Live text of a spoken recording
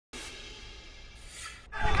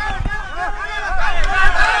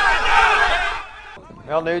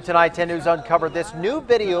Well, new tonight, 10 News uncovered this new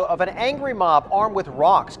video of an angry mob armed with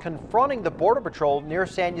rocks confronting the Border Patrol near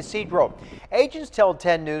San Ysidro. Agents tell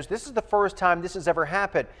 10 News this is the first time this has ever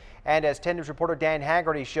happened. And as 10 News reporter Dan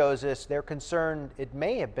Haggerty shows us, they're concerned it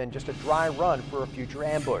may have been just a dry run for a future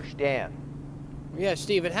ambush. Dan. Yeah,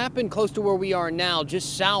 Steve, it happened close to where we are now,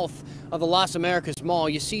 just south of the Las Americas Mall.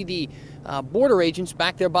 You see the border agents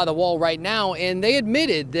back there by the wall right now, and they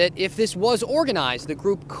admitted that if this was organized, the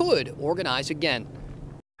group could organize again.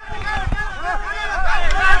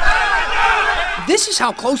 This is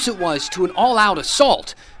how close it was to an all-out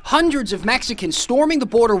assault. Hundreds of Mexicans storming the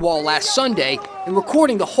border wall last Sunday and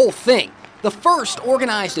recording the whole thing. The first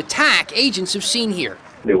organized attack agents have seen here.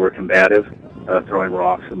 They were combative, throwing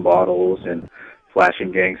rocks and bottles and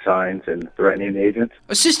flashing gang signs and threatening agents.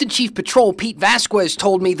 Assistant Chief Patrol Pete Vasquez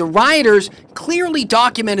told me the rioters clearly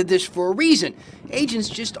documented this for a reason. Agents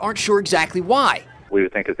just aren't sure exactly why. We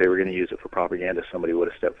would think if they were going to use it for propaganda, somebody would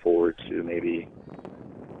have stepped forward to maybe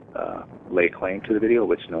lay claim to the video,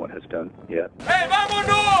 which no one has done yet. Hey,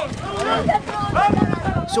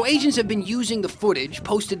 so agents have been using the footage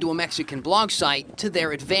posted to a Mexican blog site to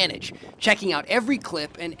their advantage, checking out every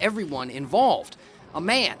clip and everyone involved. A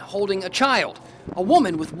man holding a child, a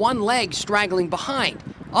woman with one leg straggling behind,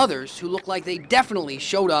 others who look like they definitely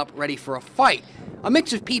showed up ready for a fight. A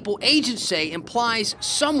mix of people agents say implies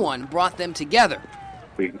someone brought them together.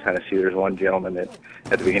 We can kind of see there's one gentleman that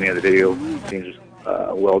at the beginning of the video seems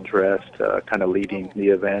well-dressed, kind of leading the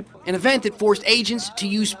event. An event that forced agents to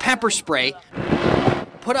use pepper spray,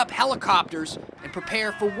 put up helicopters, and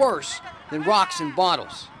prepare for worse than rocks and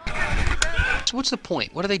bottles. So what's the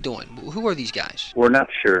point? What are they doing? Who are these guys? We're not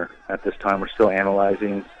sure at this time. We're still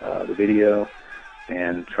analyzing the video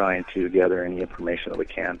and trying to gather any information that we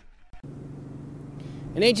can.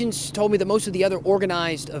 And agents told me that most of the other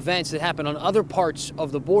organized events that happen on other parts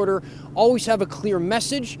of the border always have a clear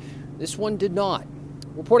message. This one did not.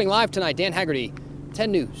 Reporting live tonight, Dan Haggerty,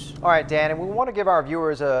 10 News. All right, Dan, and we want to give our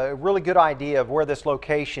viewers a really good idea of where this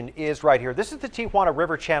location is right here. This is the Tijuana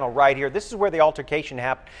River Channel right here. This is where the altercation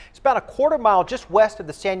happened. It's about a quarter mile just west of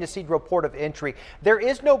the San Ysidro port of entry. There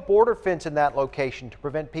is no border fence in that location to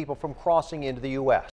prevent people from crossing into the U.S.